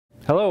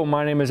Hello,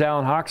 my name is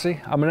Alan Hoxie.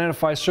 I'm an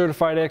NFI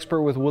certified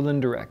expert with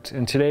Woodland Direct,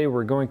 and today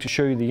we're going to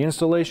show you the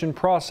installation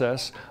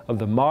process of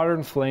the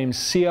Modern Flame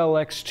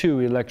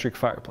CLX2 electric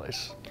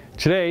fireplace.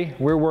 Today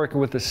we're working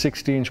with the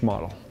 60-inch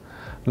model.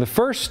 The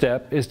first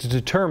step is to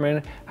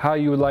determine how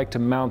you would like to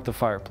mount the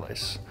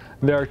fireplace.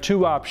 There are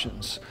two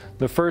options.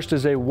 The first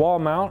is a wall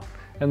mount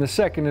and the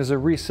second is a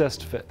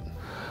recessed fit.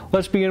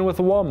 Let's begin with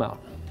the wall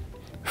mount.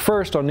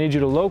 First, I'll need you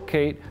to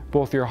locate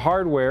both your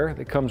hardware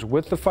that comes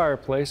with the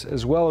fireplace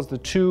as well as the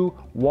two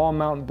wall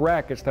mount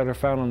brackets that are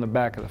found on the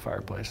back of the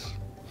fireplace.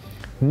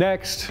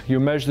 Next,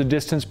 you'll measure the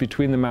distance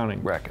between the mounting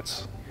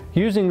brackets.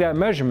 Using that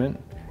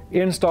measurement,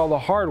 install the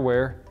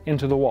hardware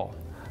into the wall.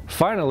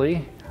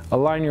 Finally,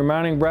 align your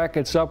mounting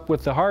brackets up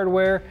with the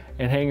hardware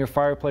and hang your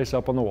fireplace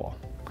up on the wall.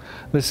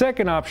 The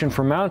second option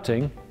for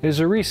mounting is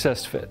a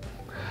recessed fit.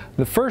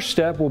 The first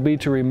step will be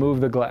to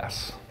remove the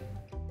glass.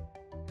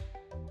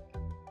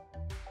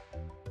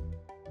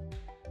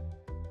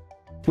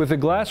 With the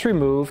glass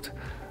removed,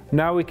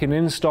 now we can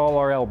install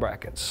our L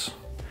brackets.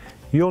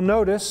 You'll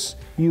notice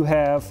you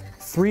have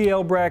 3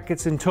 L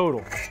brackets in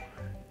total.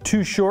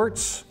 2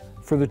 shorts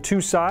for the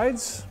 2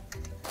 sides,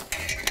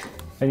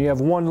 and you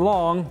have 1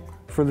 long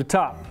for the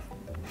top.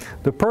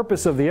 The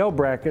purpose of the L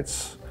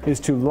brackets is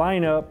to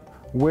line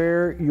up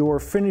where your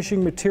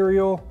finishing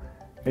material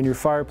and your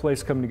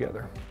fireplace come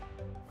together.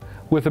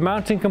 With the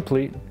mounting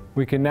complete,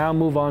 we can now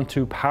move on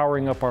to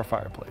powering up our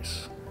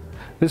fireplace.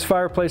 This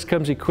fireplace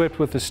comes equipped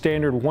with the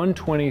standard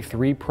 120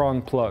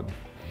 3-prong plug.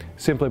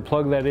 Simply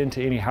plug that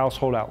into any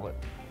household outlet.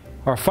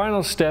 Our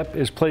final step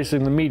is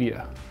placing the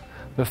media.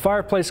 The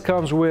fireplace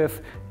comes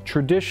with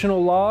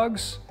traditional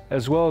logs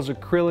as well as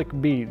acrylic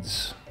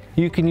beads.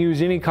 You can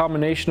use any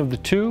combination of the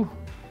two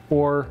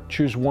or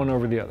choose one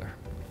over the other.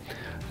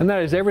 And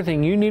that is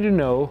everything you need to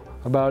know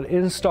about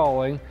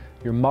installing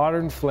your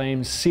Modern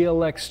Flame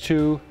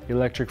CLX2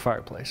 electric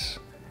fireplace.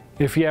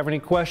 If you have any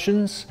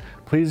questions,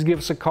 please give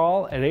us a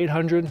call at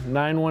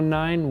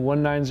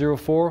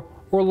 800-919-1904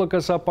 or look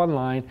us up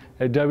online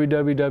at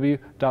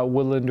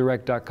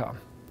www.woodlanddirect.com.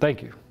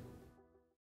 Thank you.